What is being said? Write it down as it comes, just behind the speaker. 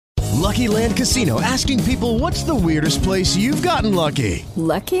Lucky Land Casino, asking people, what's the weirdest place you've gotten lucky?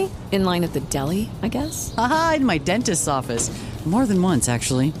 Lucky? In line at the deli, I guess? Aha, in my dentist's office. More than once,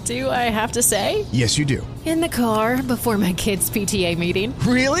 actually. Do I have to say? Yes, you do. In the car before my kids' PTA meeting.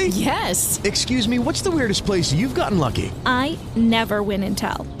 Really? Yes. Excuse me, what's the weirdest place you've gotten lucky? I never win and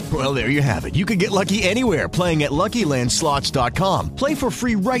tell. Well, there you have it. You can get lucky anywhere, playing at LuckyLandSlots.com. Play for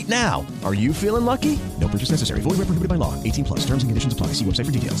free right now. Are you feeling lucky? No purchase necessary. Void where prohibited by law. 18 plus. Terms and conditions apply. See website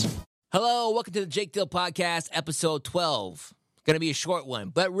for details. Hello, welcome to the Jake Dill Podcast, episode 12. Going to be a short one,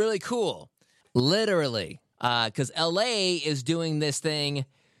 but really cool. Literally. Because LA is doing this thing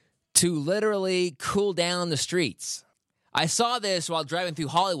to literally cool down the streets. I saw this while driving through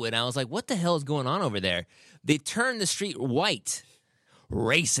Hollywood, and I was like, what the hell is going on over there? They turned the street white.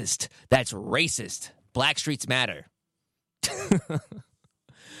 Racist. That's racist. Black streets matter.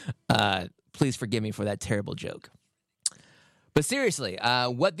 Please forgive me for that terrible joke. But seriously,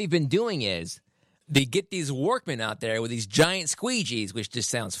 what they've been doing is they get these workmen out there with these giant squeegees, which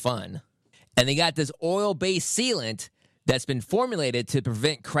just sounds fun. And they got this oil-based sealant that's been formulated to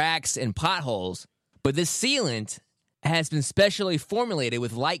prevent cracks and potholes. But this sealant has been specially formulated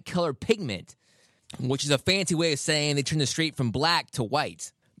with light-colored pigment, which is a fancy way of saying they turn the street from black to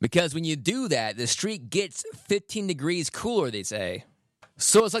white. Because when you do that, the street gets 15 degrees cooler, they say.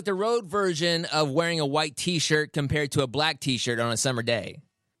 So it's like the road version of wearing a white T-shirt compared to a black T-shirt on a summer day.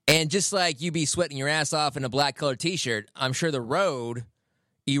 And just like you be sweating your ass off in a black-colored T-shirt, I'm sure the road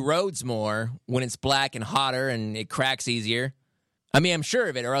erodes more when it's black and hotter and it cracks easier. I mean, I'm sure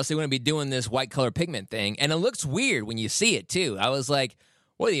of it, or else they wouldn't be doing this white color pigment thing. And it looks weird when you see it, too. I was like,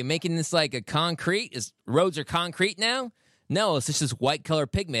 what, are you making this like a concrete? Roads are concrete now? No, it's just this white color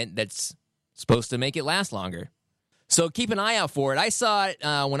pigment that's supposed to make it last longer. So keep an eye out for it. I saw it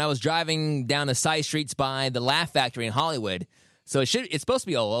when I was driving down the side streets by the Laugh Factory in Hollywood. So it's supposed to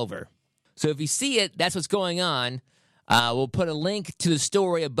be all over. So if you see it, that's what's going on. We'll put a link to the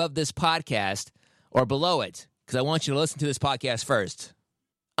story above this podcast or below it, because I want you to listen to this podcast first.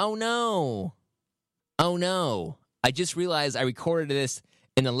 Oh, no. Oh, no. I just realized I recorded this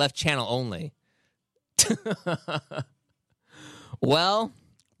in the left channel only. Well,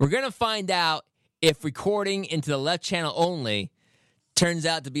 we're going to find out if recording into the left channel only turns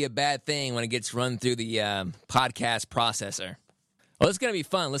out to be a bad thing when it gets run through the podcast processor. Well, it's going to be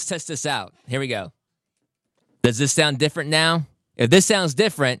fun. Let's test this out. Here we go. Does this sound different now? If this sounds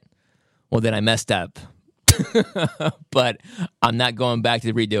different, well, then I messed up. But I'm not going back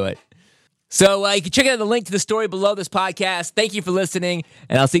to redo it. So you can check out the link to the story below this podcast. Thank you for listening,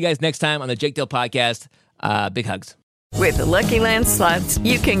 and I'll see you guys next time on the Jake Dill Podcast. Big hugs. With the Lucky Land Slots,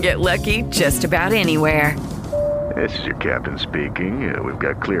 you can get lucky just about anywhere. This is your captain speaking. We've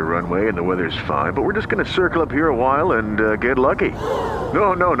got clear runway and the weather's fine, but we're just going to circle up here a while and get lucky.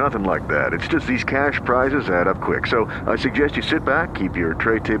 No, nothing like that. It's just these cash prizes add up quick. So I suggest you sit back, keep your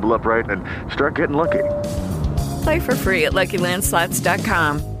tray table upright, and start getting lucky. Play for free at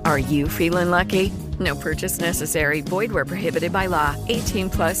LuckyLandSlots.com. Are you feeling lucky? No purchase necessary. Void where prohibited by law. 18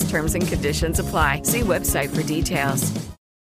 plus terms and conditions apply. See website for details.